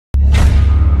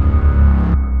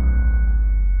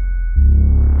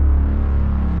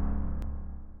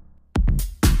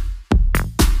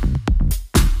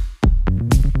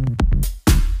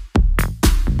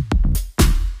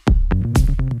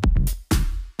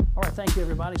thank you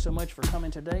everybody so much for coming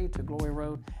today to Glory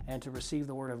Road and to receive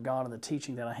the Word of God and the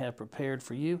teaching that I have prepared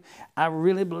for you. I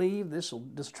really believe this will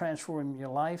transform your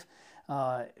life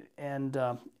and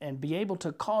be able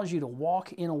to cause you to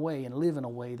walk in a way and live in a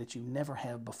way that you never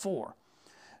have before.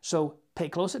 So pay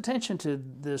close attention to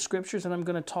the scriptures that I'm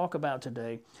going to talk about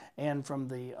today and from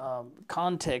the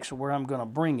context where I'm going to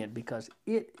bring it, because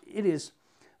it is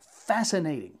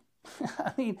fascinating.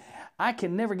 I mean, I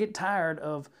can never get tired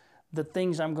of the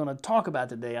things I'm going to talk about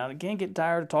today. I can't get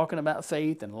tired of talking about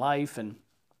faith and life and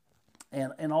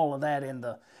all of that and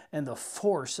the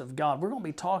force of God. We're going to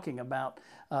be talking about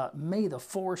may the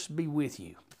force be with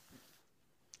you.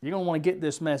 You're going to want to get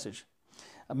this message.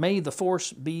 May the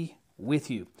force be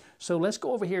with you. So let's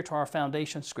go over here to our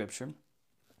foundation scripture,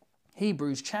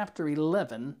 Hebrews chapter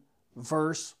 11,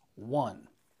 verse 1.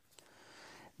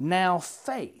 Now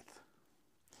faith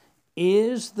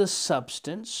is the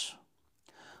substance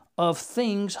of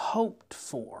things hoped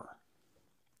for,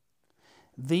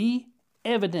 the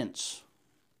evidence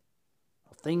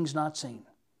of things not seen.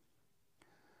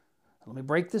 Let me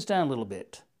break this down a little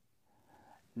bit.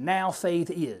 Now faith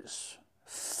is.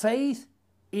 Faith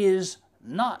is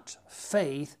not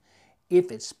faith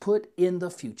if it's put in the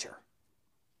future.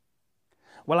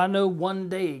 Well, I know one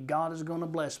day God is going to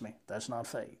bless me. That's not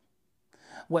faith.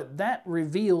 What that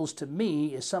reveals to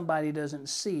me is somebody doesn't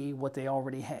see what they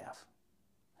already have.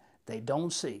 They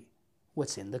don't see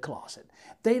what's in the closet.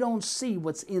 They don't see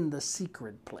what's in the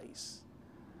secret place.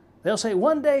 They'll say,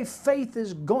 one day faith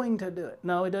is going to do it.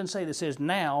 No, it doesn't say that. It says,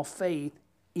 now faith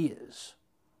is.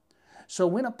 So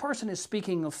when a person is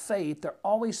speaking of faith, they're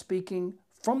always speaking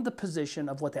from the position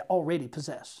of what they already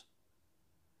possess.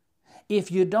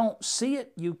 If you don't see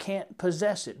it, you can't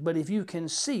possess it. But if you can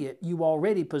see it, you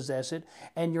already possess it,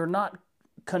 and you're not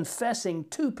confessing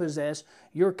to possess,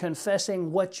 you're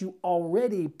confessing what you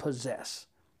already possess.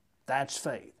 That's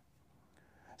faith.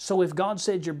 So if God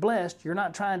said you're blessed, you're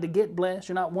not trying to get blessed.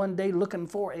 You're not one day looking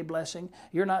for a blessing.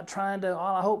 You're not trying to, oh,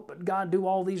 I hope God do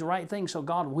all these right things so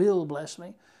God will bless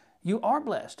me. You are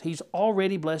blessed. He's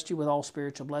already blessed you with all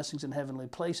spiritual blessings in heavenly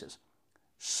places.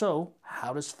 So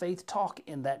how does faith talk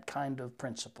in that kind of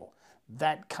principle,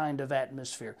 that kind of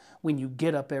atmosphere, when you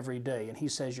get up every day and He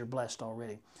says you're blessed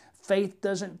already? Faith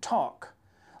doesn't talk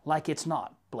like it's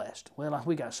not blessed. Well,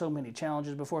 we got so many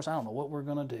challenges before us, I don't know what we're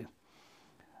going to do.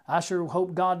 I sure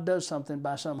hope God does something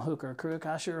by some hook or crook.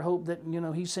 I sure hope that,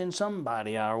 He sends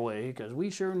somebody our way, because we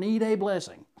sure need a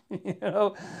blessing.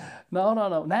 No.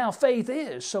 Now faith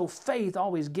is. So faith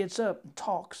always gets up and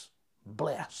talks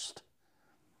blessed.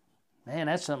 Man,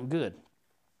 that's something good.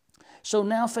 So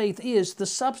now faith is the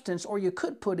substance, or you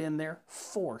could put in there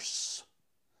force.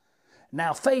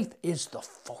 Now faith is the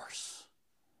force.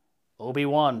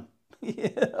 Obi-Wan,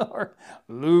 or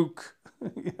Luke,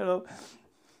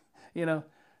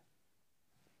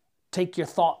 take your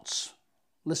thoughts,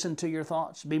 listen to your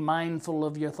thoughts, be mindful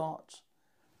of your thoughts.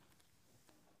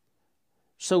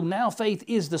 So now faith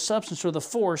is the substance or the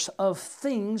force of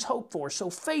things hoped for. So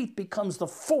faith becomes the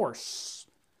force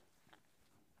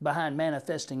behind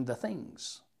manifesting the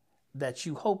things that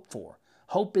you hope for.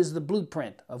 Hope is the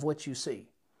blueprint of what you see.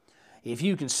 If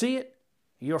you can see it,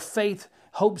 your faith,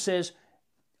 hope says,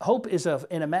 hope is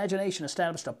an imagination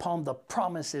established upon the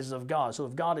promises of God. So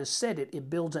if God has said it, it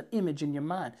builds an image in your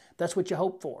mind. That's what you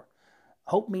hope for.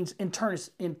 Hope means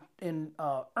earnest,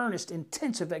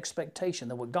 intensive expectation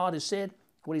that what God has said,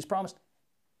 what He's promised,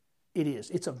 it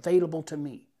is. It's available to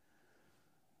me.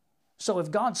 So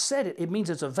if God said it, it means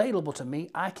it's available to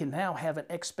me. I can now have an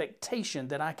expectation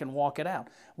that I can walk it out.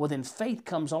 Well, then faith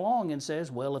comes along and says,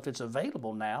 well, if it's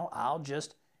available now, I'll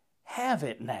just have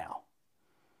it now.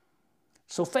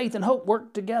 So faith and hope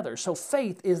work together. So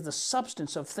faith is the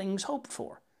substance of things hoped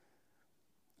for.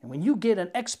 And when you get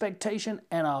an expectation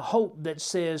and a hope that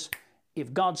says,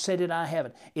 if God said it, I have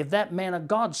it. If that man of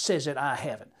God says it, I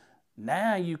have it.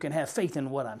 Now you can have faith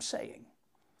in what I'm saying.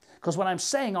 Because what I'm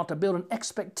saying ought to build an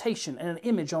expectation and an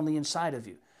image on the inside of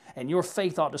you. And your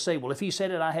faith ought to say, well, if He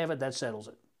said it, I have it, that settles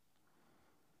it.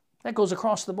 That goes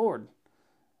across the board.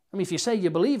 I mean, if you say you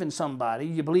believe in somebody,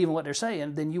 you believe in what they're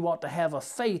saying, then you ought to have a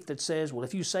faith that says, well,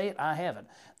 if you say it, I have it.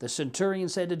 The centurion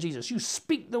said to Jesus, you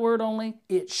speak the word only,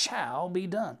 it shall be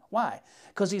done. Why?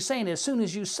 Because he's saying as soon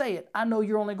as you say it, I know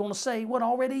you're only going to say what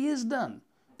already is done.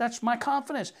 That's my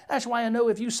confidence. That's why I know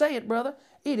if you say it, brother,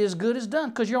 it is good as done,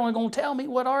 because you're only going to tell me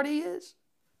what already is.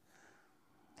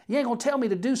 You ain't going to tell me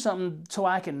to do something so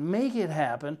I can make it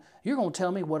happen. You're going to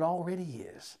tell me what already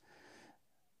is.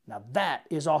 Now that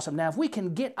is awesome. Now if we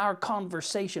can get our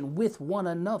conversation with one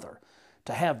another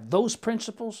to have those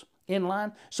principles, in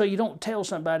line. So you don't tell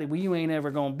somebody, well, you ain't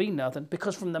ever going to be nothing,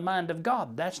 because from the mind of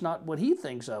God, that's not what he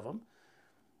thinks of them.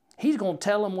 He's going to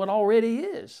tell them what already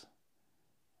is.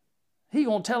 He's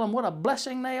going to tell them what a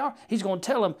blessing they are. He's going to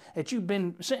tell them that you've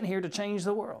been sent here to change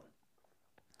the world.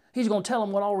 He's going to tell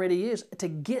them what already is, to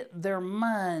get their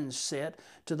minds set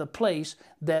to the place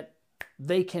that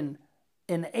they can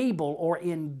enable or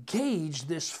engage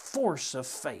this force of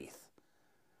faith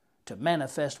to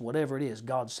manifest whatever it is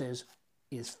God says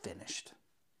is finished.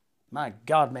 My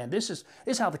God, man, this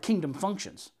is how the kingdom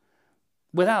functions.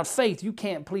 Without faith, you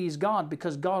can't please God,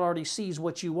 because God already sees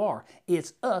what you are.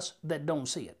 It's us that don't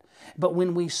see it. But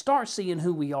when we start seeing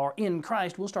who we are in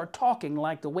Christ, we'll start talking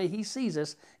like the way he sees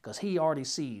us, because he already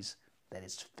sees that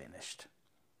it's finished.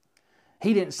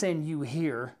 He didn't send you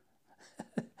here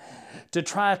to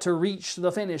try to reach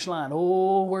the finish line.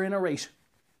 Oh, we're in a race.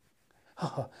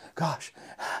 Oh, gosh,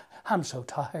 I'm so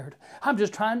tired. I'm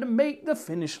just trying to make the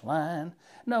finish line.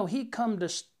 No, he come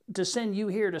to send you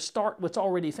here to start what's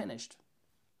already finished.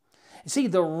 See,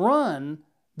 the run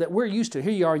that we're used to,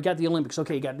 here you are, you got the Olympics.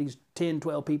 Okay, you got these 10,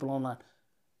 12 people online.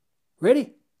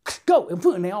 Ready? Go!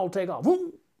 And they all take off.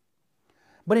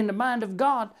 But in the mind of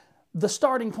God, the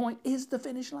starting point is the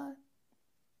finish line.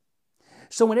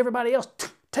 So when everybody else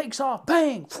takes off,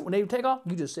 bang, when they take off,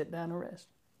 you just sit down and rest.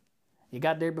 You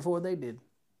got there before they did.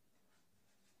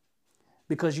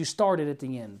 Because you started at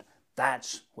the end.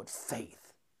 That's what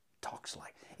faith talks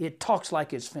like. It talks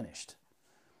like it's finished.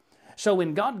 So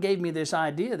when God gave me this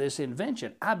idea, this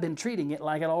invention, I've been treating it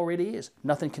like it already is.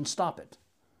 Nothing can stop it.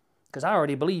 Because I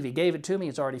already believe he gave it to me,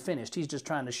 it's already finished. He's just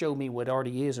trying to show me what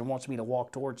already is and wants me to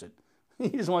walk towards it. He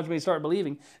just wants me to start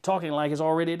believing, talking like it's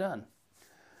already done.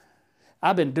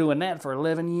 I've been doing that for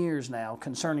 11 years now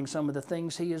concerning some of the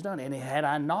things he has done. And had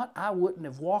I not, I wouldn't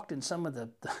have walked in some of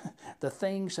the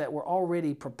things that were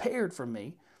already prepared for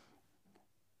me.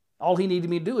 All he needed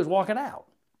me to do is walk it out.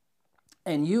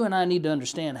 And you and I need to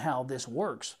understand how this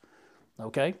works.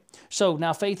 Okay? So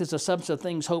now faith is the substance of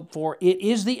things hoped for. It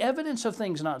is the evidence of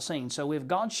things not seen. So if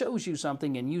God shows you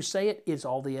something and you say it, it's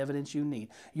all the evidence you need.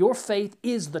 Your faith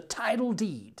is the title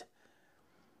deed.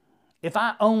 If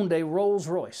I owned a Rolls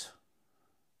Royce,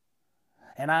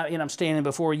 and I'm standing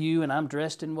before you and I'm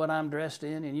dressed in what I'm dressed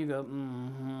in, and you go,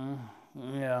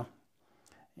 yeah,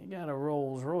 you got a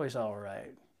Rolls Royce all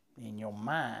right. In your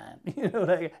mind. You know,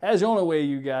 that's the only way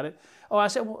you got it. Oh, I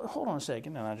said, well, hold on a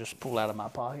second. And I just pull out of my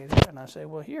pocket here, and I say,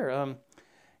 well,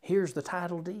 here's the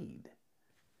title deed.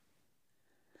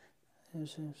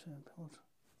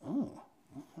 Oh,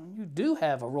 you do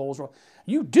have a Rolls Royce.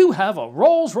 You do have a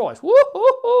Rolls Royce.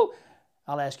 Woo-hoo-hoo.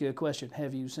 I'll ask you a question.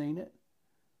 Have you seen it?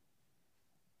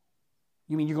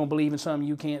 You mean you're going to believe in something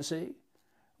you can't see?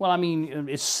 Well, I mean,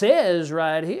 it says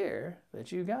right here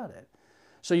that you got it.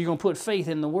 So you're going to put faith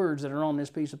in the words that are on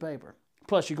this piece of paper.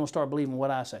 Plus, you're going to start believing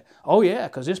what I say. Oh, yeah,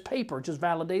 because this paper just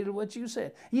validated what you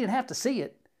said. You didn't have to see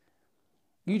it.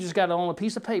 You just got on a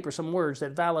piece of paper some words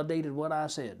that validated what I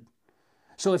said.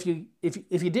 So if you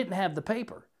didn't have the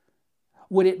paper,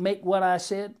 would it make what I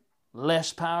said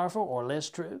less powerful or less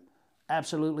true?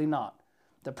 Absolutely not.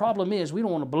 The problem is we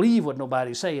don't want to believe what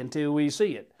nobody's saying until we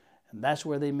see it. And that's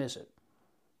where they miss it.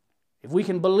 If we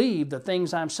can believe the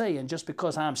things I'm saying just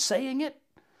because I'm saying it,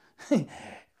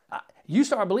 you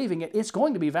start believing it, it's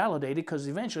going to be validated, because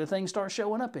eventually things start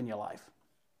showing up in your life.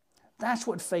 That's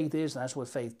what faith is, and that's what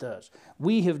faith does.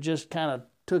 We have just kind of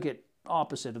took it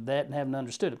opposite of that and haven't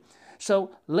understood it. So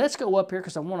let's go up here,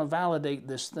 because I want to validate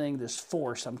this thing, this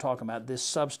force I'm talking about, this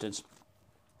substance.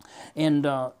 And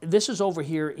this is over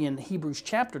here in Hebrews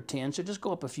chapter 10, so just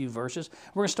go up a few verses.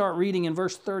 We're going to start reading in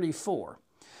verse 34.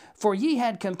 For ye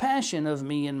had compassion of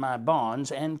me in my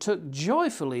bonds, and took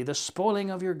joyfully the spoiling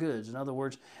of your goods. In other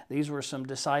words, these were some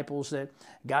disciples that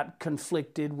got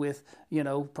conflicted with,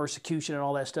 persecution and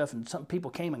all that stuff. And some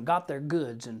people came and got their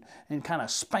goods and kind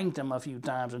of spanked them a few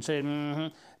times and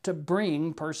said, to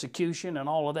bring persecution and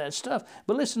all of that stuff.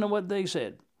 But listen to what they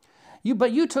said.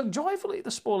 But you took joyfully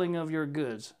the spoiling of your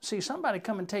goods. See, somebody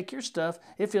come and take your stuff.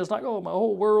 It feels like, oh, my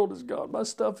whole world is gone. My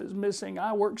stuff is missing.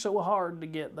 I worked so hard to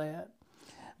get that.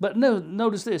 But no,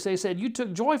 notice this. They said, you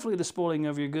took joyfully the spoiling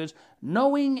of your goods,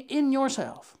 knowing in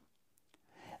yourself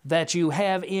that you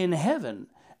have in heaven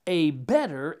a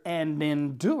better and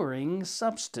enduring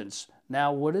substance.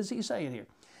 Now, what is he saying here?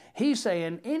 He's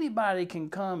saying anybody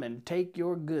can come and take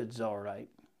your goods, all right,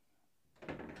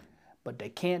 but they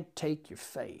can't take your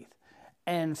faith.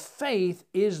 And faith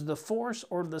is the force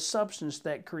or the substance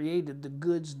that created the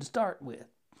goods to start with.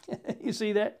 You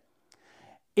see that?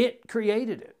 It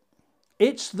created it.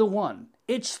 It's the one.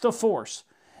 It's the force.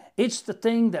 It's the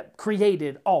thing that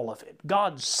created all of it.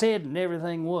 God said and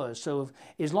everything was. So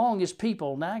as long as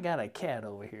people, now I got a cat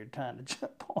over here trying to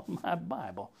jump on my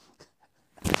Bible.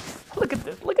 Look at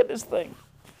this. Look at this thing.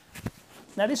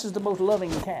 Now this is the most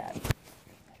loving cat.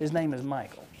 His name is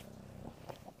Michael.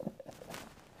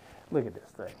 Look at this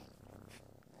thing.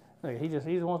 Look, he just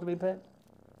wants to be pet.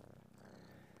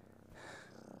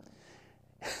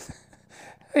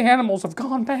 The animals have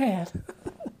gone bad.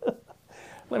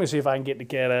 Let me see if I can get the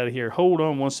cat out of here. Hold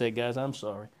on one sec, guys. I'm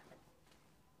sorry.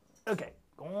 Okay,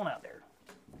 go on out there.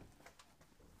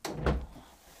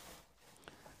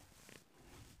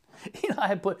 You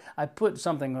know, I put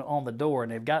something on the door,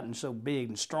 and they've gotten so big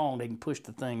and strong they can push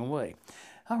the thing away.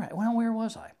 All right, well, where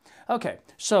was I? Okay,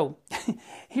 so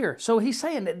here. So he's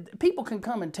saying that people can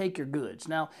come and take your goods.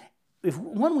 Now,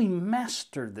 when we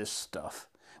master this stuff,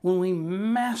 when we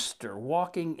master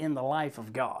walking in the life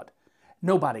of God,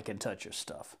 nobody can touch your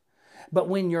stuff. But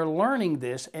when you're learning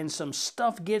this and some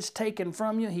stuff gets taken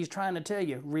from you, he's trying to tell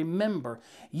you, remember,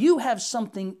 you have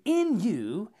something in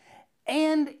you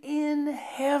and in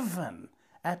heaven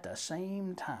at the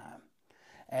same time.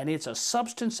 And it's a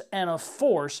substance and a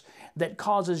force that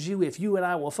causes you, if you and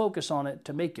I will focus on it,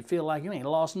 to make you feel like you ain't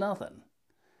lost nothing.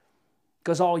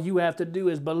 Because all you have to do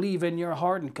is believe in your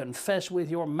heart and confess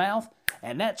with your mouth,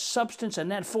 and that substance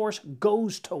and that force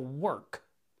goes to work.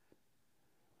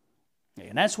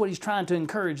 And that's what he's trying to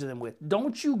encourage them with.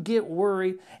 Don't you get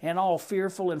worried and all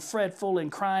fearful and fretful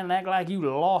and crying and act like you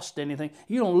lost anything.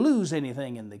 You don't lose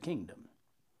anything in the kingdom.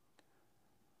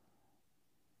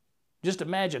 Just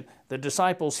imagine the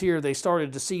disciples here, they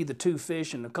started to see the 2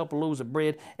 fish and a couple loaves of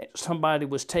bread. Somebody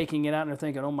was taking it out and they're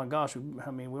thinking, oh my gosh, we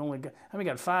only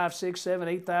got 5, 6, 7,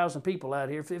 8,000 people out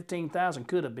here. 15,000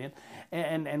 could have been.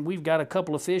 And we've got a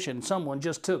couple of fish and someone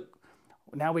just took.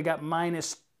 Now we got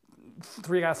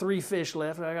 -3, I got 3 fish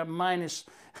left. I got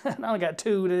I only got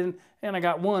 2, and I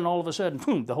got 1. All of a sudden,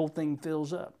 boom, the whole thing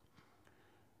fills up.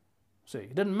 See,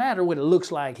 it doesn't matter what it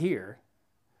looks like here.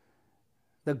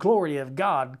 The glory of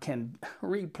God can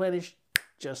replenish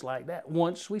just like that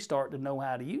once we start to know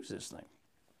how to use this thing.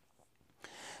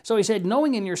 So he said,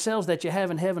 knowing in yourselves that you have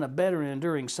in heaven a better and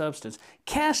enduring substance,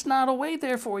 cast not away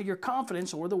therefore your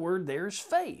confidence, or the word there is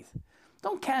faith.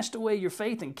 Don't cast away your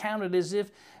faith and count it as if,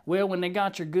 well, when they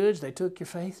got your goods, they took your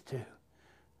faith too.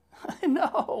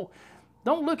 No,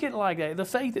 don't look at it like that. The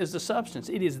faith is the substance.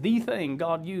 It is the thing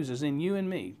God uses in you and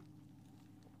me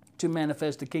to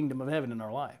manifest the kingdom of heaven in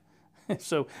our life.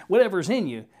 So whatever's in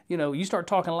you, you start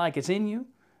talking like it's in you,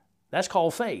 that's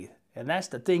called faith. And that's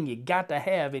the thing you got to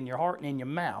have in your heart and in your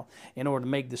mouth in order to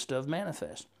make this stuff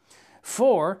manifest.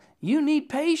 For you need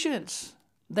patience,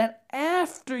 that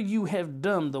after you have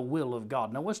done the will of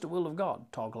God. Now what's the will of God?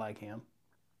 Talk like Him.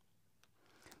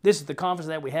 This is the confidence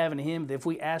that we have in Him, that if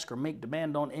we ask or make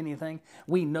demand on anything,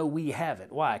 we know we have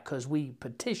it. Why? Because we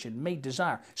petitioned, made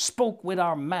desire, spoke with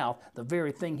our mouth the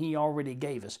very thing He already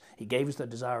gave us. He gave us the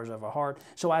desires of our heart.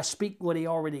 So I speak what He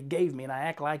already gave me and I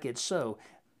act like it's so.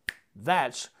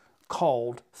 That's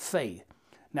called faith.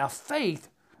 Now faith,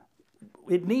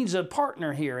 it needs a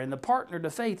partner here, and the partner to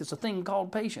faith is a thing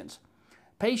called patience.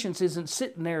 Patience isn't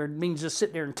sitting there, it means just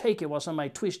sit there and take it while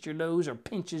somebody twists your nose or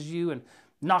pinches you and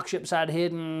knocks you upside the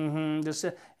head, just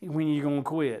when you're going to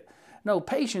quit. No,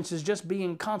 patience is just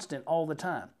being constant all the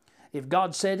time. If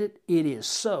God said it, it is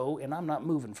so, and I'm not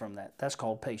moving from that. That's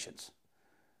called patience.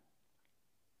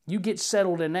 You get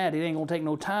settled in that, it ain't going to take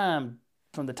no time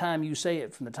from the time you say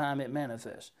it, from the time it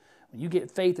manifests. When you get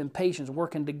faith and patience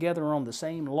working together on the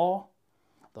same law,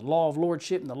 the law of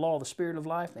lordship and the law of the spirit of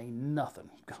life, ain't nothing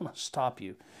going to stop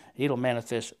you. It'll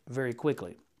manifest very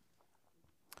quickly.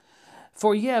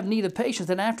 For ye have need of patience,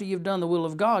 that after you've done the will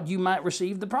of God, you might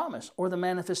receive the promise, or the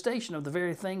manifestation of the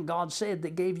very thing God said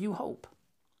that gave you hope.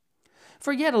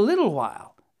 For yet a little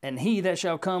while, and He that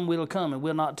shall come will come and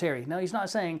will not tarry. Now, He's not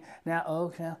saying, now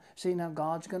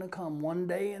God's going to come one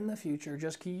day in the future.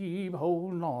 Just keep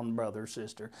holding on, brother,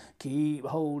 sister. Keep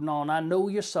holding on. I know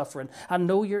you're suffering. I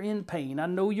know you're in pain. I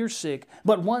know you're sick.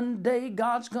 But one day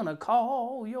God's going to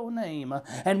call your name.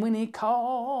 And when He calls,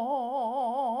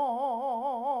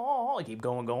 keep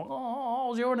going,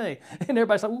 calls your name. And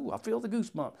everybody's like, ooh, I feel the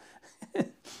goosebump.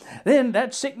 Then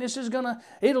that sickness is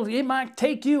it might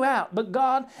take you out. But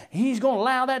God, He's going to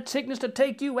allow that sickness to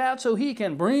take you out so He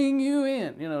can bring you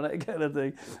in. That kind of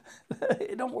thing.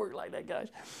 It don't work like that, guys.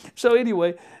 So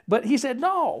anyway, but He said,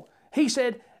 no. He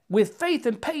said, with faith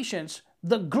and patience,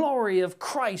 the glory of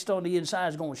Christ on the inside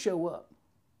is going to show up.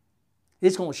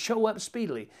 It's going to show up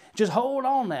speedily. Just hold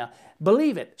on now.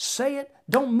 Believe it, say it,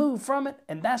 don't move from it,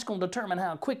 and that's going to determine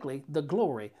how quickly the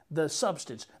glory, the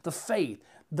substance, the faith,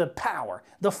 the power,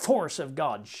 the force of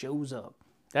God shows up.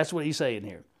 That's what he's saying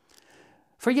here.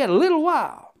 For yet a little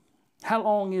while. How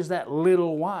long is that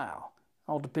little while?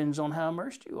 All depends on how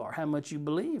immersed you are, how much you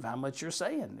believe, how much you're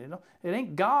saying. You know, it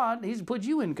ain't God. He's put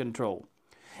you in control.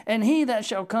 And he that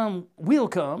shall come will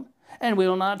come and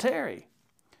will not tarry.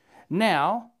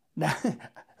 Now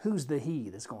who's the he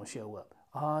that's going to show up?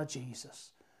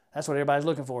 Jesus. That's what everybody's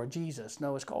looking for, Jesus.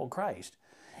 No, it's called Christ.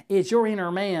 It's your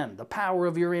inner man, the power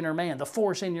of your inner man, the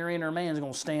force in your inner man is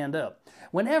going to stand up.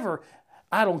 Whenever,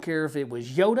 I don't care if it was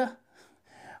Yoda,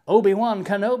 Obi-Wan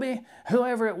Kenobi,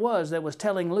 whoever it was that was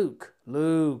telling Luke,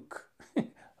 Luke, you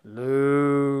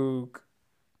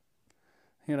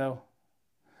know,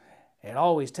 and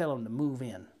always tell him to move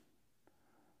in.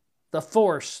 The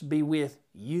force be with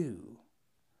you.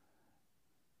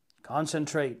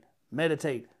 Concentrate,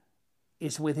 meditate.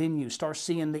 It's within you. Start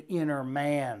seeing the inner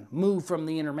man. Move from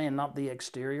the inner man, not the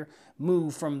exterior.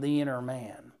 Move from the inner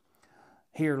man.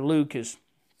 Here Luke is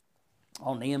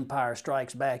on The Empire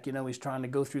Strikes Back. You know, he's trying to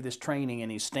go through this training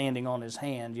and he's standing on his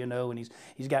hand, you know, and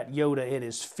he's got Yoda at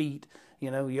his feet. You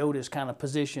know, Yoda's kind of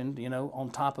positioned, you know, on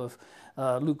top of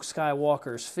Luke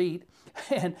Skywalker's feet.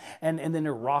 And then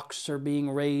the rocks are being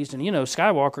raised. And, you know,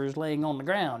 Skywalker is laying on the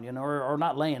ground, you know, or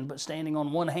not laying, but standing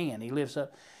on one hand. He lifts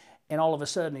up. And all of a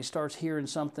sudden he starts hearing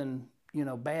something, you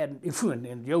know, bad.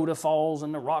 And Yoda falls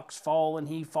and the rocks fall and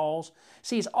he falls.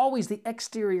 See, it's always the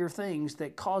exterior things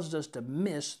that causes us to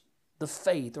miss the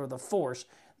faith or the force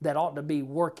that ought to be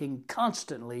working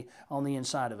constantly on the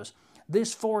inside of us.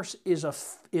 This force is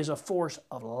a force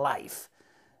of life.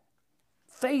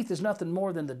 Faith is nothing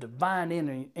more than the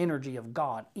divine energy of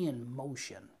God in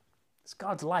motion. It's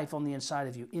God's life on the inside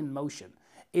of you in motion.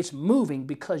 It's moving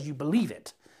because you believe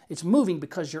it. It's moving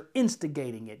because you're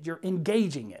instigating it. You're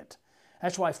engaging it.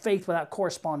 That's why faith without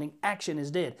corresponding action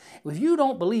is dead. If you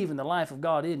don't believe in the life of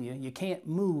God in you, you can't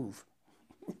move.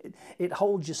 It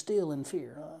holds you still in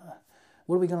fear.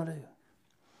 What are we going to do?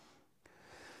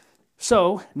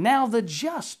 So, now the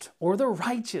just or the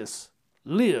righteous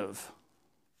live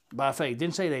by faith.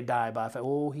 Didn't say they die by faith.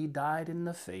 Oh, he died in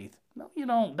the faith. No, you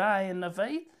don't die in the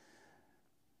faith.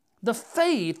 The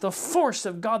faith, the force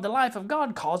of God, the life of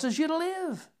God causes you to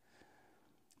live.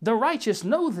 The righteous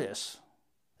know this,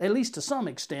 at least to some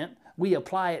extent. We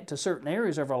apply it to certain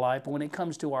areas of our life, but when it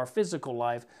comes to our physical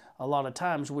life, a lot of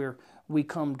times we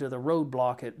come to the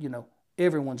roadblock at, you know,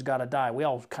 everyone's got to die. We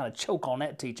all kind of choke on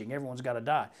that teaching. Everyone's got to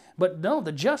die. But no,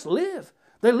 the just live.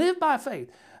 They live by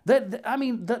faith.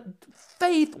 The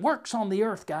faith works on the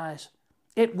earth, guys.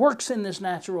 It works in this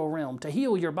natural realm to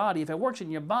heal your body. If it works in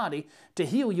your body to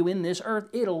heal you in this earth,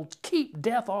 it'll keep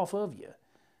death off of you.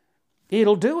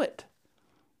 It'll do it.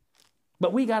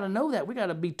 But we got to know that. We got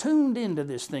to be tuned into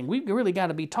this thing. We really got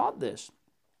to be taught this.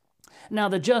 Now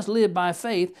the just live by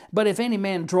faith, but if any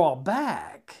man draw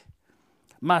back,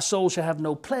 my soul shall have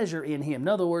no pleasure in him. In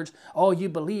other words, oh, you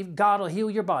believe God will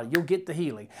heal your body. You'll get the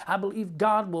healing. I believe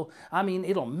God will,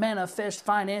 it'll manifest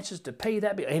finances to pay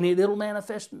that bill. And it'll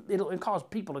manifest, it'll cause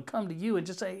people to come to you and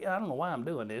just say, I don't know why I'm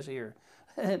doing this here.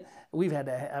 We've had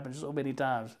that happen so many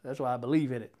times. That's why I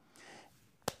believe in it.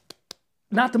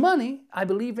 Not the money. I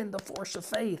believe in the force of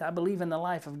faith. I believe in the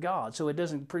life of God. So it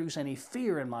doesn't produce any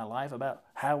fear in my life about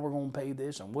how we're going to pay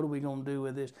this and what are we going to do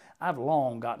with this. I've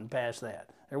long gotten past that.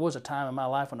 There was a time in my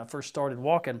life when I first started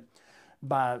walking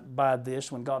by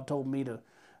this, when God told me to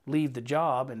leave the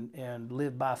job and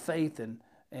live by faith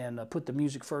and put the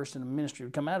music first and the ministry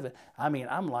would come out of it.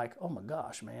 I'm like, oh my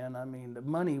gosh, man. The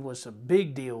money was a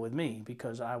big deal with me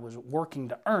because I was working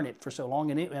to earn it for so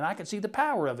long and I could see the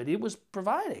power of it. It was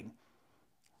providing.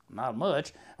 Not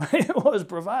much, but it was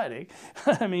providing.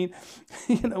 When you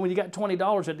got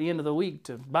 $20 at the end of the week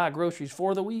to buy groceries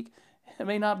for the week, it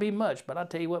may not be much, but I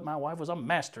tell you what, my wife was a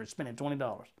master at spending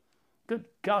 $20. Good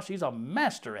gosh, she's a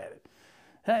master at it.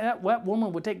 That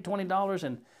woman would take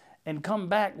 $20 and come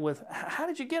back with, how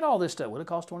did you get all this stuff? Well, it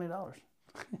cost $20.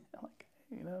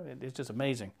 It's just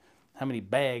amazing how many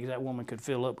bags that woman could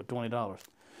fill up with $20.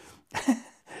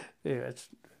 Yeah,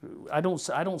 I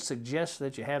don't suggest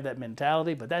that you have that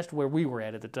mentality, but that's where we were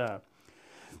at the time.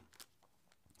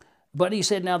 But he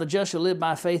said, now the just shall live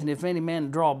by faith, and if any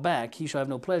man draw back, he shall have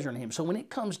no pleasure in him. So when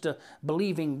it comes to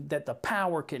believing that the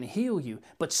power can heal you,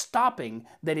 but stopping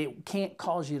that it can't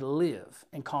cause you to live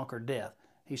and conquer death,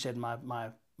 he said,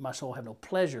 my soul have no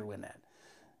pleasure in that.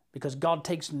 Because God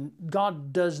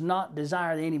does not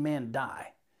desire that any man die.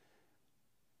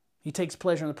 He takes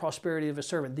pleasure in the prosperity of his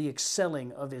servant, the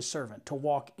excelling of his servant, to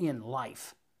walk in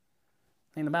life.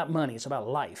 It ain't about money, it's about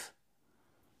life.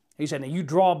 He said, now you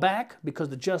draw back because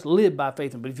the just live by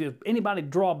faith. But if anybody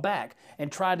draw back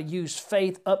and try to use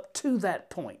faith up to that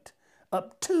point,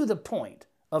 up to the point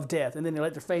of death, and then they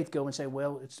let their faith go and say,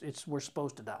 well, we're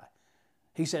supposed to die.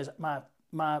 He says,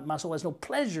 my soul has no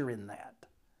pleasure in that.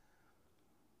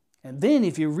 And then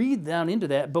if you read down into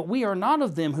that, but we are not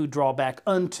of them who draw back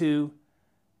unto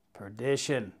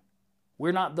perdition.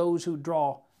 We're not those who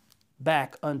draw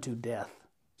back unto death.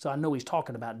 So I know he's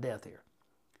talking about death here.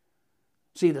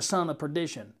 See, the son of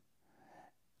perdition,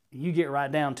 you get right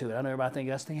down to it. I know everybody thinks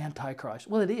that's the Antichrist.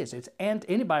 Well, it is. It's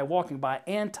anybody walking by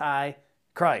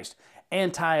anti-Christ,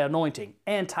 anti-anointing,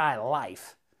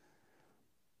 anti-life.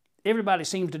 Everybody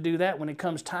seems to do that when it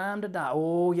comes time to die.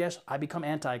 Oh, yes, I become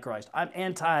anti-Christ. I'm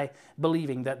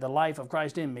anti-believing that the life of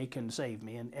Christ in me can save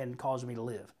me and cause me to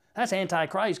live. That's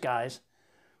anti-Christ, guys.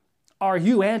 Are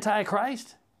you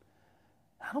anti-Christ?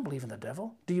 I don't believe in the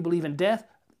devil. Do you believe in death?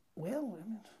 Well,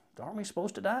 aren't we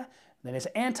supposed to die? Then it's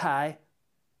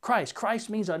anti-Christ.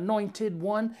 Christ means anointed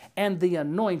one, and the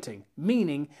anointing,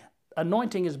 meaning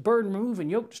anointing is burden removing,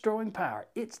 yoke destroying power.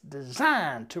 It's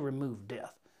designed to remove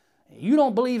death. You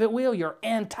don't believe it will, you're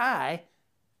anti-Christ.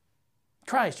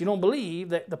 You don't believe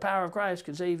that the power of Christ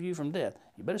can save you from death.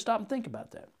 You better stop and think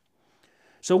about that.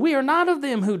 So we are not of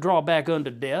them who draw back unto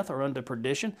death or unto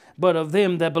perdition, but of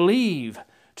them that believe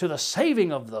to the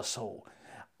saving of the soul.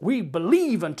 We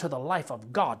believe unto the life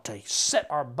of God to set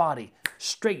our body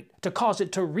straight, to cause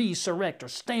it to resurrect or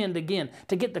stand again,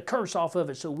 to get the curse off of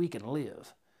it so we can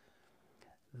live.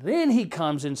 Then he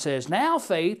comes and says, now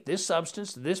faith, this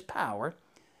substance, this power,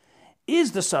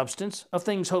 is the substance of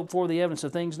things hoped for, the evidence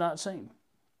of things not seen.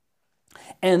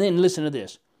 And then listen to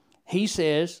this. He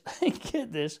says,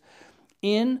 get this,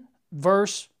 in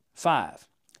verse 5,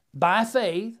 by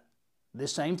faith,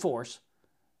 this same force,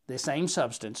 this same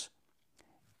substance,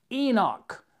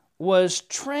 Enoch was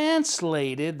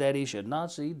translated that he should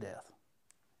not see death.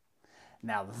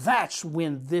 Now that's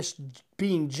when this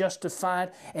being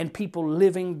justified and people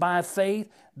living by faith,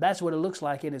 that's what it looks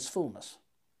like in its fullness.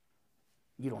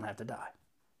 You don't have to die.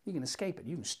 You can escape it.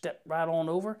 You can step right on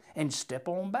over and step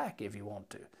on back if you want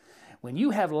to. When you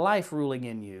have life ruling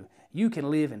in you, you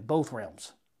can live in both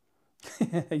realms.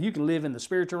 You can live in the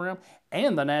spiritual realm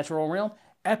and the natural realm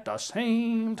at the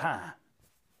same time.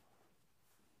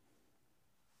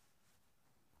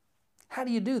 How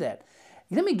do you do that?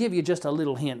 Let me give you just a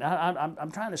little hint.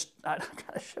 I'm trying to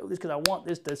show this because I want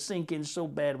this to sink in so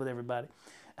bad with everybody.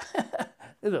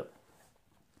 Look.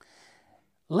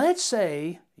 Let's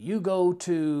say you go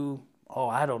to,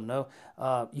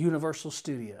 Universal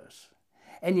Studios,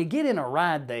 and you get in a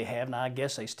ride they have. Now, I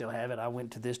guess they still have it. I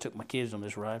went to this, took my kids on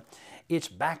this ride. It's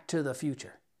Back to the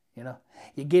Future, you know.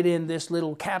 You get in this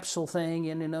little capsule thing,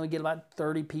 and, you get about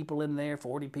 30 people in there,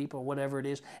 40 people, whatever it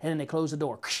is, and then they close the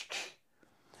door.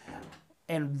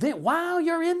 And then while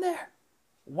you're in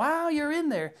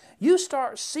there, you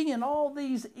start seeing all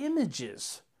these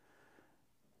images.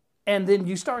 And then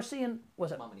you start seeing,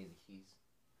 what's that? Mama needs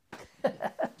the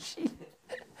keys.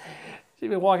 She's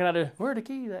been walking out there, where are the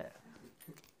keys at?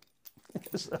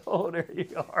 So there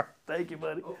you are. Thank you,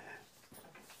 buddy. Oh.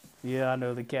 Yeah, I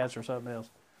know, the cats or something else.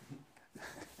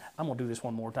 I'm going to do this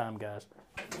one more time, guys.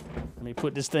 Let me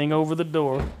put this thing over the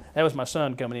door. That was my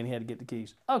son coming in. He had to get the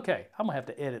keys. Okay, I'm going to have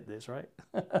to edit this, right?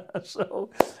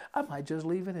 So I might just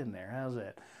leave it in there. How's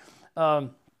that?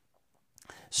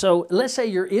 So let's say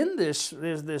you're in this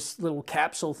little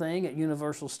capsule thing at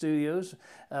Universal Studios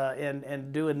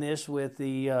and doing this with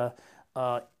the,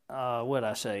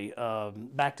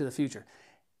 Back to the Future.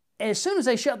 As soon as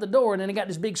they shut the door, and then they got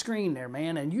this big screen there,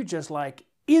 man, and you're just like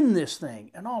in this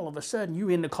thing, and all of a sudden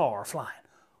you're in the car flying.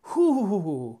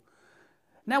 Whoo!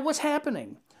 Now what's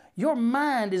happening? Your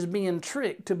mind is being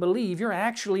tricked to believe you're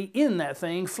actually in that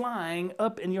thing flying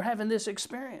up and you're having this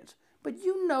experience. But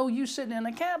you're sitting in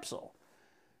a capsule.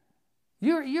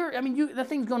 The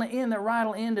thing's going to end, that ride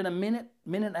will end in a minute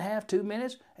and a half, 2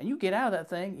 minutes, and you get out of that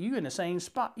thing, you're in the same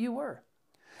spot you were.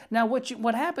 Now,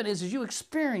 what happened is you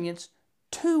experience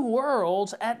two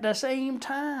worlds at the same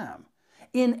time.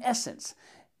 In essence,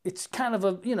 it's kind of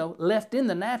left in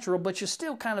the natural, but you're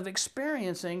still kind of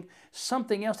experiencing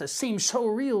something else that seems so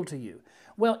real to you.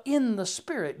 Well, in the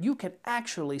spirit, you can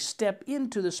actually step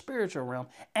into the spiritual realm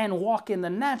and walk in the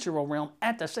natural realm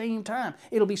at the same time.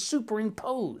 It'll be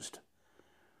superimposed.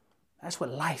 That's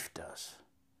what life does.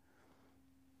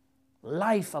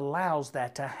 Life allows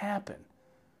that to happen.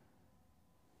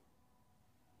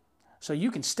 So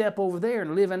you can step over there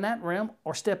and live in that realm,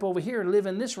 or step over here and live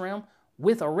in this realm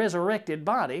with a resurrected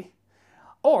body,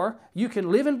 or you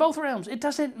can live in both realms. It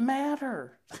doesn't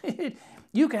matter.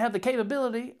 You can have the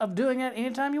capability of doing that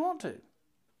anytime you want to.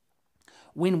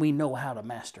 when we know how to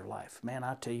master life. Man,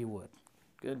 I tell you what,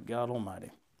 good God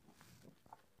Almighty.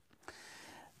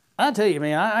 I tell you,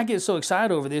 man, I get so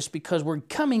excited over this because we're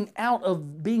coming out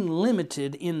of being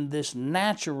limited in this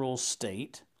natural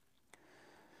state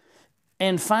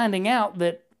and finding out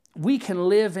that we can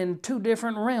live in two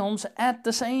different realms at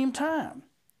the same time.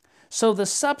 So the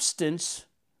substance,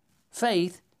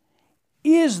 faith,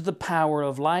 is the power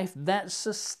of life that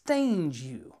sustains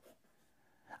you.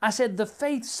 I said the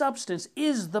faith substance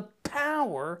is the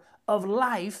power of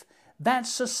life that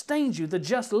sustains you. The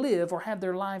just live or have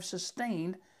their lives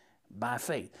sustained by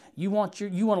faith. You want to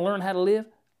learn how to live?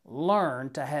 Learn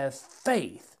to have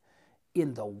faith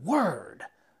in the Word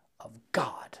of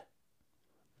God.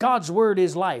 God's Word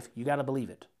is life. You got to believe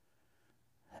it.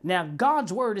 Now,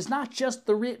 God's Word is not just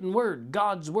the written Word.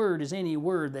 God's Word is any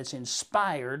word that's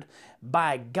inspired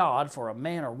by God for a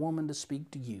man or woman to speak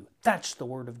to you. That's the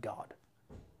Word of God.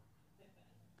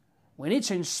 When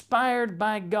it's inspired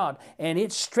by God and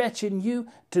it's stretching you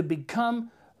to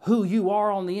become who you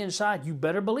are on the inside, you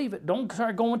better believe it. Don't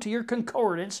start going to your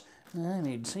concordance. I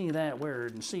need to see that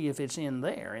word and see if it's in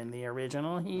there, in the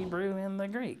original Hebrew, in the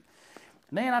Greek.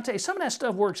 Man, I tell you, some of that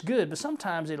stuff works good, but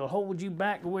sometimes it'll hold you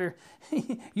back to where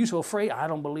you're so afraid, I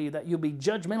don't believe that. You'll be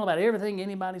judgmental about everything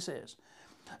anybody says.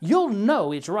 You'll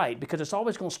know it's right because it's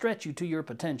always going to stretch you to your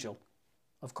potential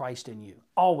of Christ in you.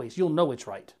 Always. You'll know it's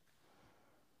right.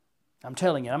 I'm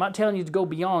telling you. I'm not telling you to go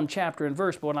beyond chapter and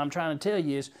verse, but what I'm trying to tell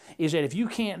you is that if you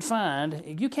can't find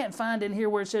in here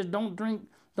where it says don't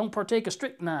partake of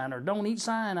strychnine or don't eat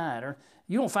cyanide, or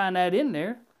you don't find that in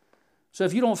there. So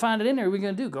if you don't find it in there, what are you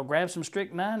going to do? Go grab some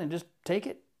strychnine and just take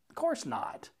it? Of course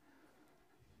not.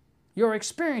 Your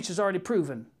experience has already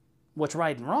proven what's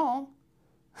right and wrong.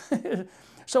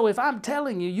 So if I'm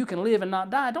telling you you can live and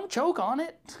not die, don't choke on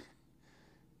it.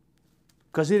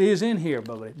 Because it is in here,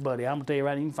 buddy. I'm going to tell you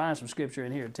right, you can find some scripture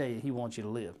in here to tell you He wants you to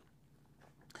live.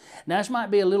 Now, this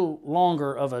might be a little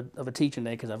longer of a teaching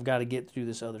day because I've got to get through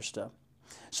this other stuff.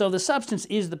 So the substance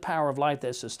is the power of life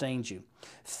that sustains you.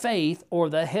 Faith, or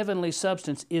the heavenly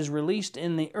substance, is released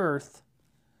in the earth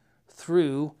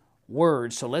through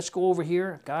words. So let's go over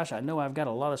here. Gosh, I know I've got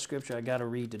a lot of scripture I got to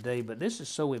read today, but this is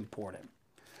so important.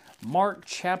 Mark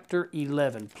chapter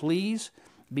 11. Please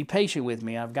be patient with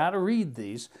me. I've got to read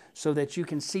these so that you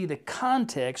can see the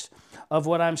context of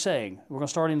what I'm saying. We're going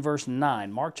to start in verse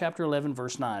 9. Mark chapter 11,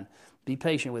 verse 9. Be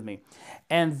patient with me.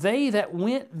 And they that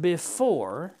went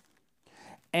before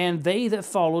and they that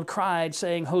followed cried,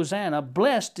 saying, Hosanna,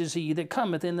 blessed is he that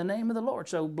cometh in the name of the Lord.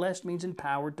 So blessed means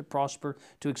empowered to prosper,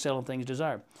 to excel in things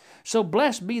desired. So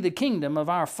blessed be the kingdom of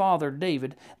our father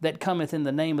David that cometh in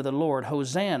the name of the Lord.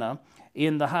 Hosanna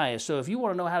in the highest. So if you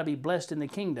want to know how to be blessed in the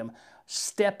kingdom,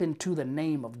 step into the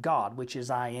name of God, which is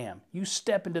I am. You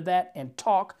step into that and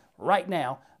talk right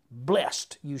now,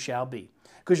 blessed you shall be.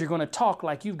 Because you're going to talk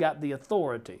like you've got the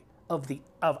authority of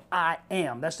I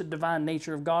am. That's the divine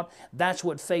nature of God. That's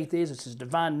what faith is. It's His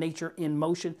divine nature in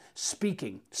motion,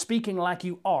 speaking like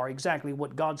you are exactly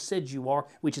what God said you are,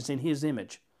 which is in His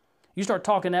image. You start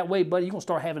talking that way, buddy, you're going to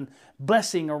start having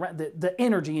blessing around, the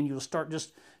energy in you will start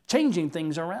just changing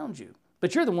things around you.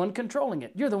 But you're the one controlling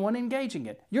it. You're the one engaging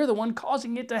it. You're the one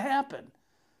causing it to happen.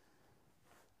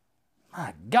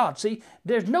 My God, see,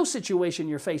 there's no situation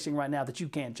you're facing right now that you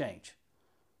can't change.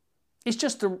 It's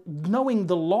just knowing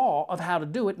the law of how to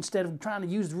do it instead of trying to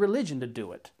use religion to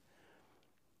do it.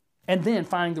 And then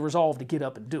finding the resolve to get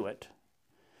up and do it.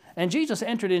 And Jesus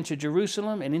entered into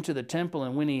Jerusalem and into the temple,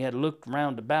 and when He had looked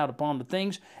round about upon the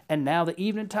things, and now the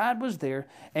eventide was there,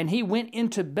 and He went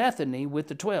into Bethany with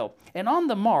the 12. And on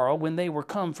the morrow, when they were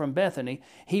come from Bethany,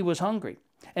 He was hungry.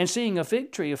 And seeing a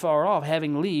fig tree afar off,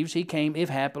 having leaves, He came, if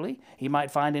happily He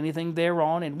might find anything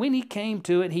thereon. And when He came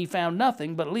to it, He found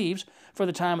nothing but leaves, for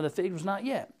the time of the fig was not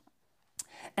yet.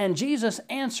 And Jesus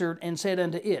answered and said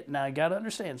unto it, now you got to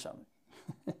understand something.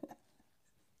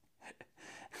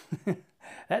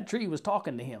 That tree was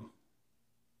talking to Him.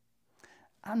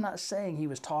 I'm not saying He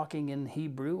was talking in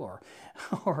Hebrew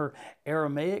or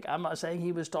Aramaic. I'm not saying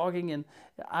He was talking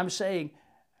I'm saying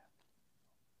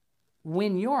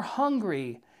when you're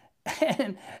hungry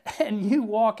and you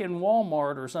walk in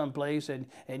Walmart or someplace and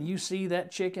you see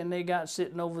that chicken they got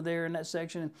sitting over there in that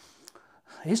section,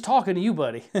 He's talking to you,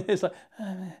 buddy. It's like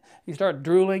you start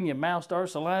drooling, your mouth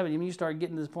starts salivating, you start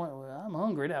getting to this point, well, I'm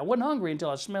hungry now. I wasn't hungry until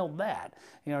I smelled that,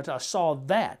 until I saw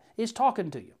that. It's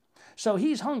talking to you. So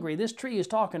He's hungry. This tree is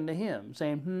talking to Him,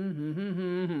 saying,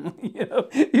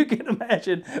 You can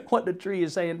imagine what the tree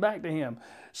is saying back to Him.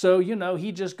 So,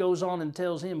 He just goes on and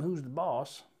tells him who's the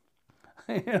boss.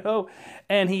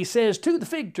 And He says to the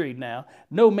fig tree now,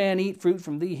 no man eat fruit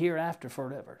from thee hereafter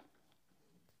forever.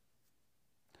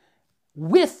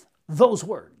 with those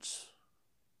words,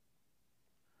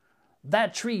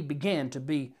 that tree began to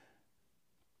be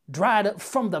dried up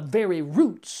from the very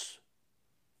roots.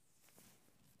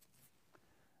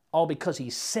 All because he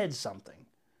said something.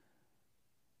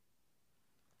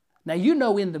 Now, you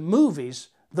know, in the movies,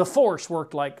 the Force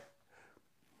worked like,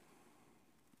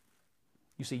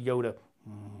 you see Yoda,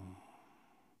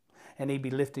 and he'd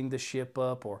be lifting the ship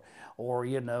up or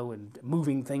you know, and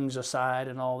moving things aside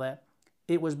and all that.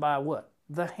 It was by what?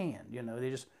 The hand. You know, they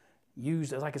just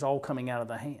used it like it's all coming out of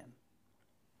the hand.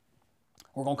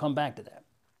 We're going to come back to that.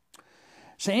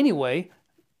 So anyway,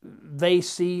 they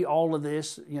see all of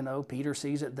this, you know, Peter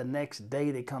sees it. The next day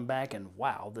they come back and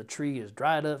wow, the tree is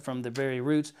dried up from the very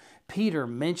roots. Peter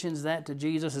mentions that to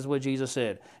Jesus, is what Jesus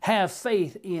said. Have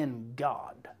faith in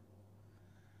God.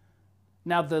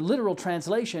 Now the literal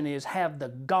translation is have the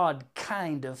God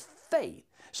kind of faith.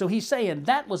 So he's saying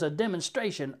that was a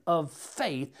demonstration of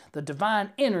faith, the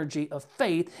divine energy of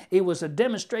faith. It was a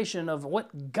demonstration of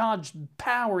what God's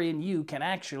power in you can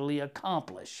actually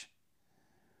accomplish.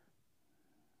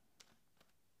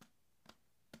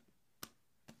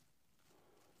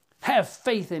 Have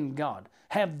faith in God.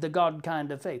 Have the God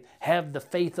kind of faith. Have the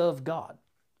faith of God.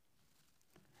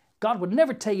 God would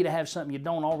never tell you to have something you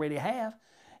don't already have.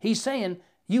 He's saying,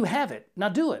 you have it. Now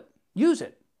do it. Use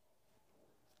it.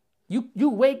 You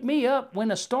wake me up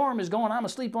when a storm is going, I'm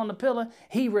asleep on the pillow.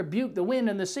 He rebuked the wind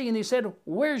and the sea and he said,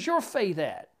 where's your faith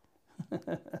at?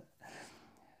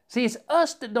 See, it's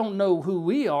us that don't know who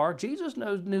we are. Jesus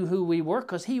knew who we were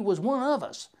because he was one of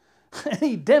us.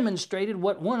 He demonstrated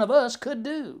what one of us could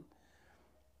do.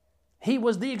 He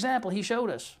was the example he showed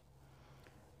us.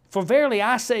 For verily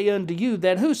I say unto you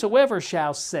that whosoever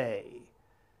shall say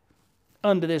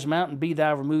unto this mountain, be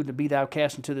thou removed and be thou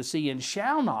cast into the sea, and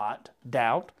shall not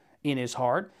doubt in his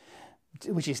heart,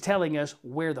 which is telling us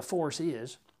where the force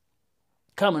is,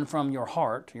 coming from your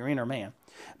heart, your inner man,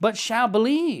 but shall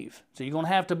believe. So you're going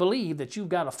to have to believe that you've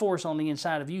got a force on the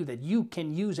inside of you that you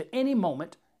can use at any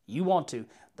moment you want to,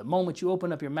 the moment you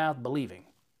open up your mouth believing.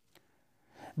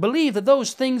 Believe that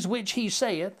those things which he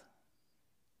saith,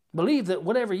 believe that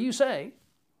whatever you say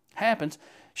happens,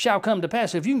 shall come to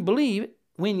pass. If you can believe it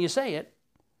when you say it,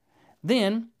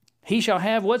 then he shall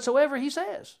have whatsoever he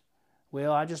says.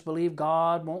 Well, I just believe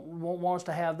God won't want us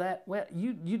to have that. Well,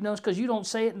 you know it's because you don't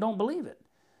say it and don't believe it.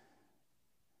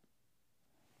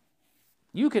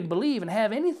 You can believe and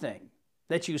have anything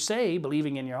that you say,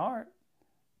 believing in your heart.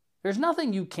 There's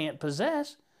nothing you can't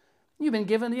possess. You've been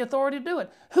given the authority to do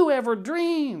it. Whoever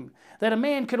dreamed that a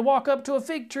man could walk up to a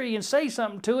fig tree and say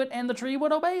something to it and the tree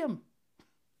would obey him?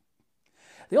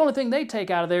 The only thing they take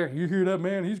out of there, you hear that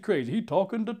man, he's crazy. He's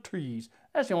talking to trees.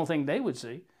 That's the only thing they would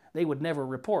see. They would never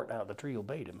report how the tree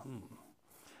obeyed him.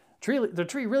 The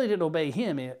tree really didn't obey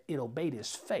him. It obeyed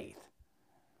his faith.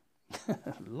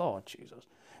 Lord Jesus.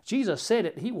 Jesus said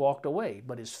it, he walked away,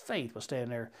 but his faith was standing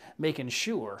there making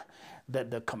sure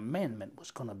that the commandment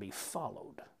was going to be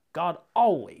followed. God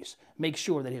always makes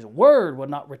sure that his word will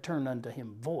not return unto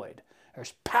him void.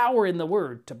 There's power in the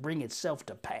word to bring itself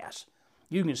to pass.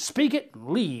 You can speak it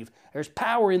and leave. There's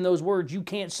power in those words you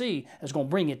can't see that's going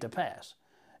to bring it to pass.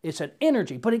 It's an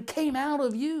energy, but it came out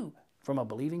of you from a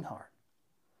believing heart.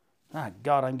 My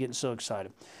God, I'm getting so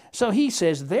excited. So he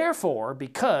says, therefore,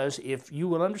 because if you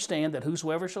will understand that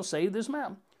whosoever shall say to this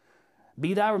mountain,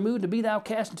 be thou removed and be thou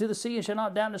cast into the sea, and shall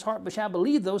not doubt in his heart, but shall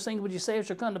believe those things which he saith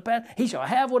shall come to pass, he shall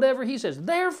have whatever he says.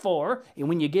 Therefore, and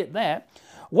when you get that,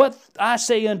 what I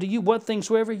say unto you, what things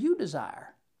soever you desire.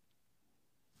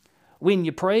 When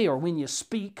you pray or when you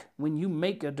speak, when you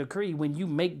make a decree, when you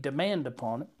make demand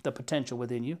upon it, the potential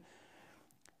within you,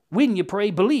 when you pray,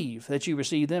 believe that you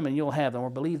receive them and you'll have them, or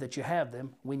believe that you have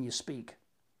them when you speak,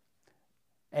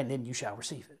 and then you shall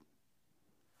receive it.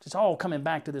 It's all coming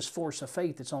back to this force of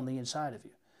faith that's on the inside of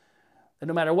you. And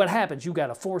no matter what happens, you've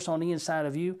got a force on the inside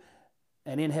of you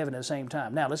and in heaven at the same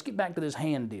time. Now, let's get back to this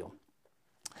hand deal.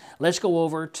 Let's go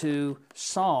over to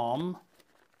Proverbs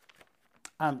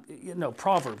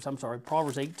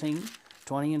 18,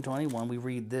 20 and 21. We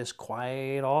read this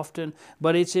quite often,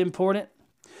 but it's important.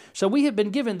 So we have been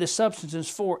given this substance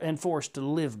and force to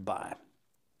live by.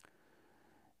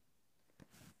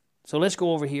 So let's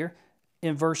go over here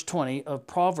in verse 20 of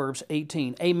Proverbs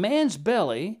 18. A man's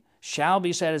belly shall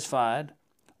be satisfied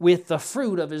with the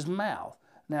fruit of his mouth.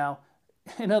 Now,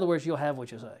 in other words, you'll have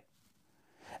what you say.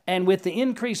 And with the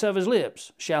increase of his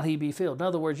lips shall he be filled. In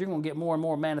other words, you're going to get more and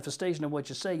more manifestation of what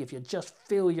you say if you just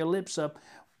fill your lips up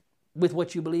with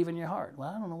what you believe in your heart. Well,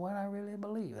 I don't know what I really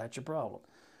believe. That's your problem.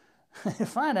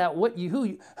 Find out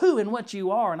who and what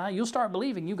you are, and you'll start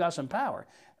believing you got some power.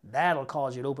 That'll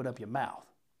cause you to open up your mouth.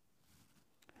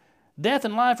 Death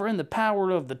and life are in the power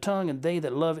of the tongue, and they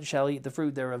that love it shall eat the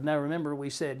fruit thereof. Now remember, we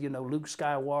said, Luke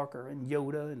Skywalker and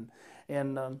Yoda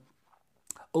and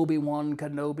Obi-Wan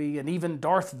Kenobi, and even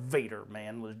Darth Vader,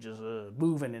 man, was just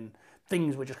moving, and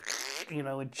things would just,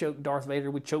 and choke. Darth Vader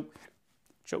would choke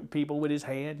people with his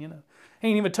hand, He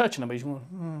ain't even touching them, but he's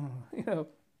going,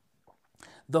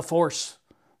 The Force,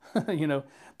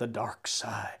 the dark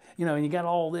side, and you got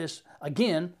all this,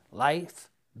 again, life,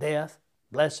 death,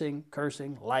 blessing,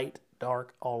 cursing, light,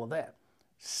 dark, all of that.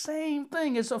 Same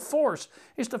thing. It's a force.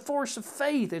 It's the force of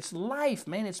faith. It's life,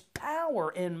 man. It's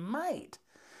power and might,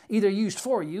 either used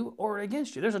for you or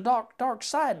against you. There's a dark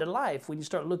side to life when you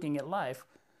start looking at life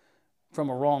from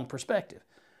a wrong perspective,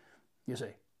 you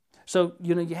see. So,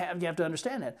 you have to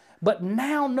understand that. But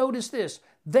now notice this.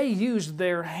 They used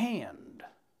their hand.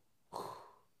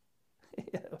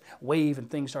 Wave and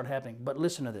things start happening. But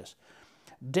listen to this.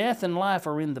 Death and life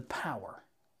are in the power.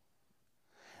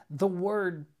 The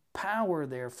word power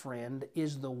there, friend,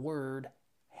 is the word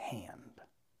hand.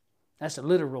 That's a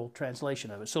literal translation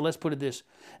of it. So let's put it this.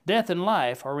 Death and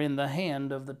life are in the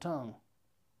hand of the tongue.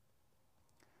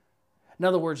 In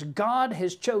other words, God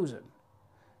has chosen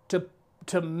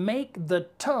to make the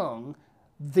tongue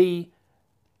the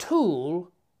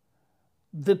tool,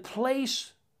 the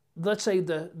place, let's say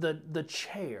the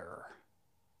chair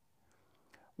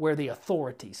where the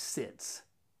authority sits.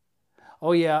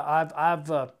 Oh yeah,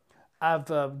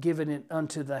 I've given it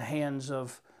unto the hands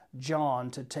of John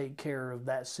to take care of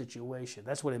that situation.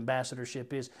 That's what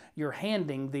ambassadorship is. You're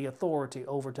handing the authority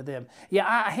over to them. Yeah,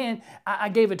 I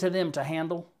gave it to them to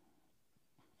handle.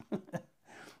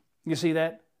 You see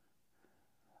that?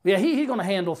 Yeah, he's going to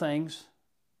handle things.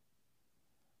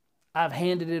 I've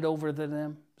handed it over to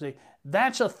them. See,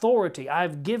 that's authority.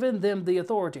 I've given them the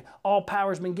authority. All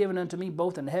power has been given unto me,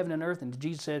 both in heaven and earth. And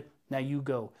Jesus said, now you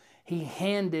go. He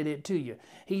handed it to you.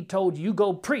 He told you,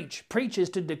 go preach. Preach is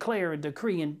to declare and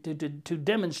decree and to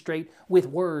demonstrate with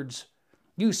words.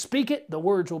 You speak it, the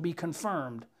words will be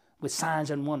confirmed with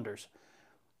signs and wonders.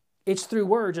 It's through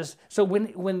words. So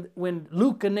when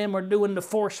Luke and them are doing the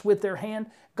force with their hand,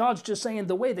 God's just saying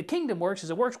the way the kingdom works is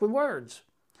it works with words.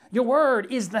 Your word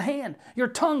is the hand. Your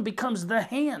tongue becomes the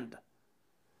hand.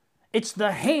 It's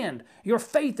the hand. Your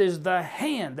faith is the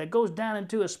hand that goes down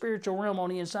into a spiritual realm on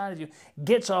the inside of you,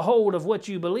 gets a hold of what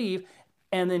you believe,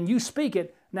 and then you speak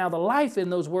it. Now the life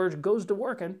in those words goes to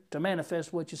working to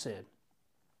manifest what you said.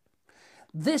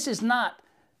 This is not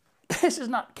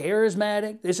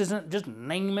charismatic. This isn't just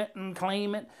name it and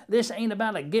claim it. This ain't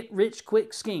about a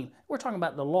get-rich-quick scheme. We're talking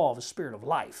about the law of the spirit of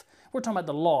life. We're talking about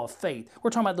the law of faith.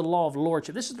 We're talking about the law of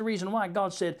lordship. This is the reason why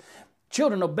God said,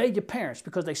 children, obey your parents,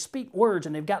 because they speak words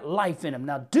and they've got life in them.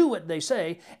 Now do what they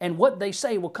say, and what they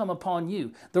say will come upon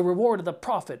you. The reward of the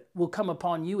prophet will come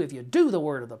upon you if you do the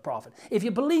word of the prophet, if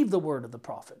you believe the word of the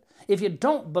prophet. If you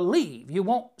don't believe, you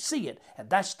won't see it. And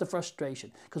that's the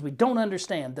frustration, because we don't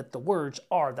understand that the words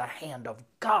are the hand of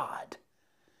God.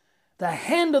 The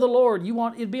hand of the Lord, you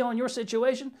want it to be on your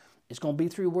situation, it's going to be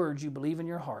through words you believe in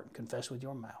your heart and confess with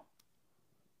your mouth.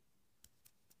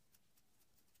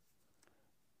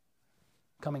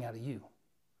 Coming out of you.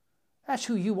 That's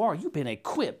who you are. You've been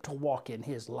equipped to walk in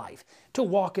His life, to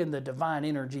walk in the divine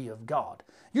energy of God.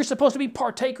 You're supposed to be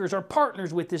partakers or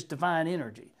partners with this divine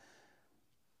energy.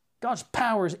 God's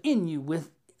power is in you with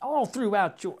all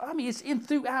throughout it's in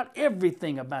throughout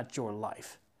everything about your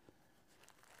life.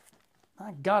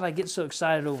 My God, I get so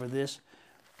excited over this.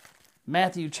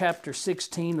 Matthew chapter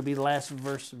 16 will be the last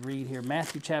verse to read here.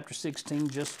 Matthew chapter 16,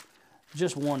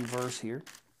 just one verse here.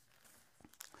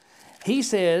 He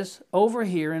says over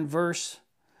here in two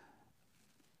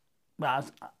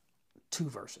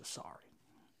verses, sorry.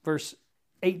 Verse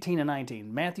 18 and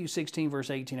 19. Matthew 16, verse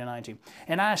 18 and 19.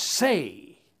 And I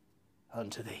say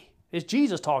unto thee. It's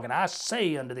Jesus talking. I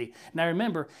say unto thee. Now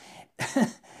remember,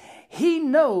 He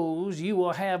knows you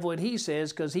will have what He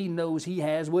says because He knows He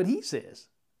has what He says.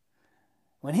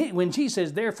 When He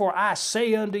says, therefore I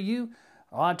say unto you,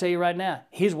 I'll tell you right now,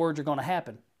 His words are going to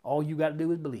happen. All you got to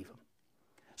do is believe them.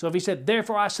 So if He said,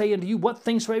 therefore I say unto you, what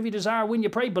things soever you desire when you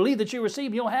pray, believe that you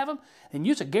receive, you'll have them, then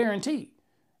it's a guarantee.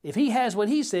 If He has what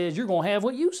He says, you're going to have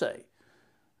what you say.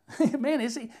 Man,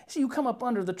 see, you come up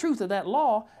under the truth of that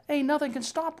law, ain't nothing can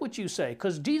stop what you say,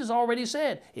 because Jesus already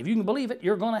said, if you can believe it,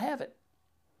 you're going to have it.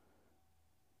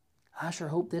 I sure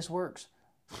hope this works.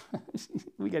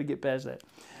 We got to get past that.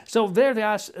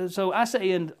 So I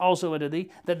say and also unto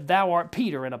thee that thou art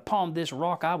Peter, and upon this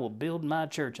rock I will build my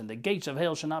church, and the gates of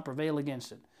hell shall not prevail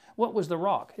against it. What was the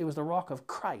rock? It was the rock of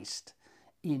Christ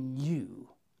in you.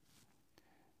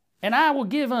 And I will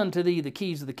give unto thee the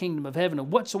keys of the kingdom of heaven,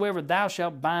 and whatsoever thou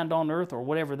shalt bind on earth, or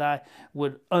whatever thou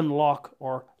would unlock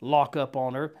or lock up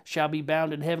on earth, shall be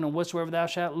bound in heaven, and whatsoever thou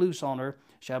shalt loose on earth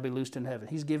shall be loosed in heaven.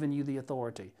 He's given you the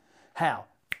authority. How?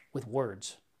 With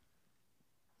words.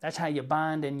 That's how you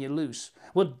bind and you loose.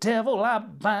 Well, devil, I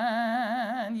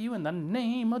bind you in the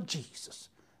name of Jesus.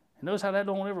 And notice how that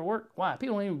don't ever work? Why?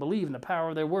 People don't even believe in the power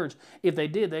of their words. If they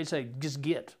did, they'd say, just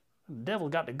get. The devil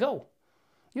got to go.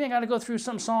 You ain't got to go through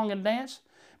some song and dance,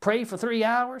 pray for 3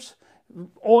 hours,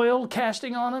 oil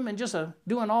casting on them, and just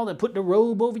doing all that, put the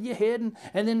robe over your head,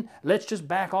 and then let's just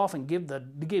back off and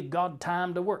give God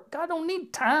time to work. God don't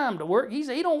need time to work. He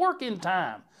don't work in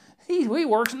time. He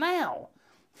works now.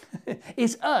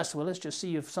 It's us. Well, let's just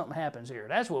see if something happens here.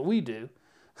 That's what we do.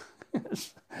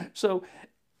 So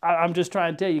I'm just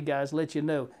trying to tell you guys, let you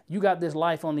know, you got this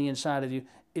life on the inside of you.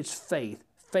 It's faith.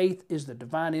 Faith is the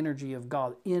divine energy of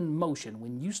God in motion.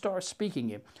 When you start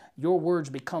speaking it, your words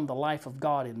become the life of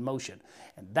God in motion.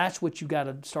 And that's what you got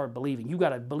to start believing. You got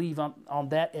to believe on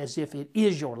that as if it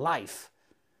is your life.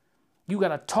 You got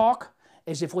to talk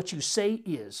as if what you say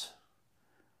is.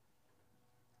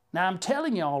 Now, I'm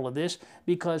telling you all of this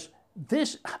because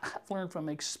this I've learned from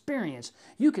experience.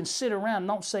 You can sit around and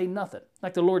don't say nothing.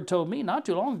 Like the Lord told me not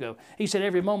too long ago. He said,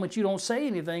 every moment you don't say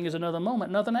anything is another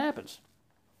moment. Nothing happens.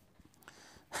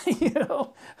 You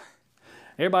know,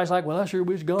 everybody's like, well, I sure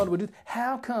wish God would do that.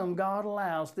 How come God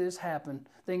allows this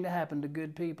thing to happen to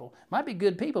good people? Might be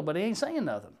good people, but they ain't saying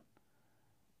nothing.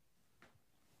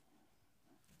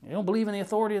 They don't believe in the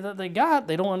authority that they got.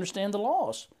 They don't understand the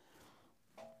laws.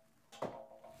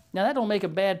 Now, that don't make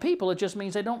them bad people. It just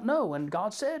means they don't know. And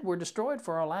God said we're destroyed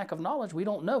for our lack of knowledge. We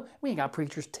don't know. We ain't got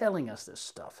preachers telling us this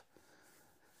stuff.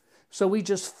 So we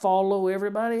just follow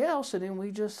everybody else, and then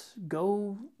we just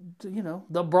go,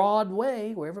 the broad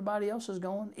way where everybody else is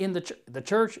going. The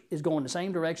church is going the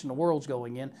same direction the world's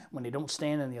going in when they don't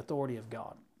stand in the authority of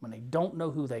God, when they don't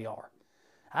know who they are.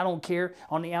 I don't care.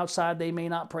 On the outside, they may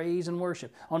not praise and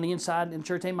worship. On the inside in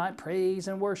church, they might praise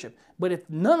and worship. But if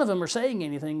none of them are saying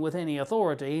anything with any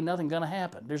authority, ain't nothing going to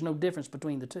happen. There's no difference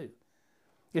between the two.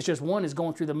 It's just one is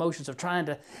going through the motions of trying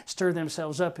to stir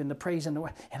themselves up in the praise and the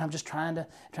worship, and I'm just trying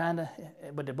to,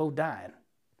 but they're both dying.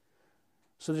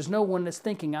 So there's no one that's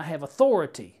thinking, I have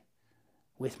authority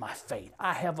with my faith.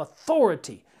 I have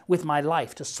authority with my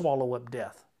life to swallow up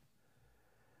death.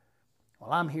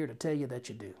 Well, I'm here to tell you that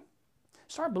you do.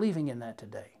 Start believing in that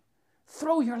today.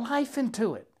 Throw your life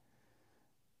into it.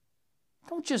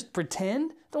 Don't just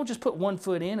pretend. Don't just put one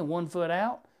foot in and one foot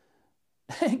out.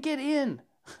 Get in.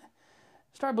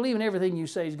 Start believing everything you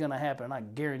say is going to happen, and I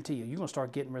guarantee you, you're going to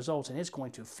start getting results, and it's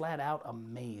going to flat out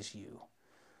amaze you.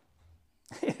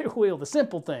 It will, the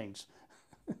simple things.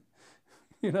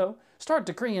 Start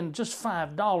decreeing just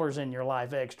 $5 in your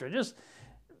life extra. Just,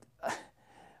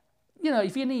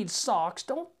 if you need socks,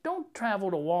 don't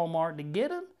travel to Walmart to get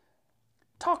them.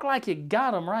 Talk like you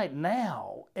got them right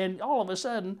now, and all of a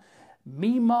sudden,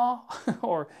 Meemaw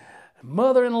or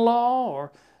mother-in-law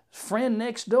or friend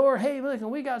next door, hey, look,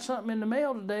 we got something in the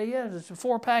mail today. Yeah, it's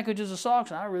 4 packages of socks,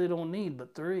 and I really don't need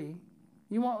but 3.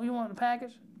 You want the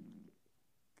package?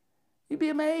 You'd be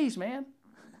amazed, man.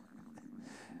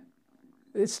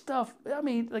 It's stuff.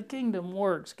 The kingdom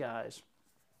works, guys.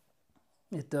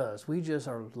 It does. We just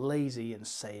are lazy in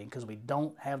saying because we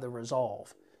don't have the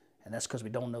resolve, and that's because we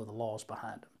don't know the laws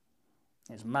behind them.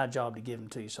 It's my job to give them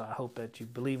to you, so I hope that you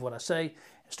believe what I say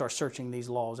and start searching these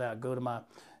laws out. Go to my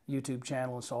YouTube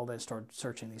channel and all that. Start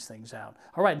searching these things out.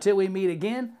 All right, until we meet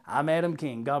again, I'm Adam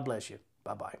King. God bless you.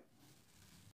 Bye-bye.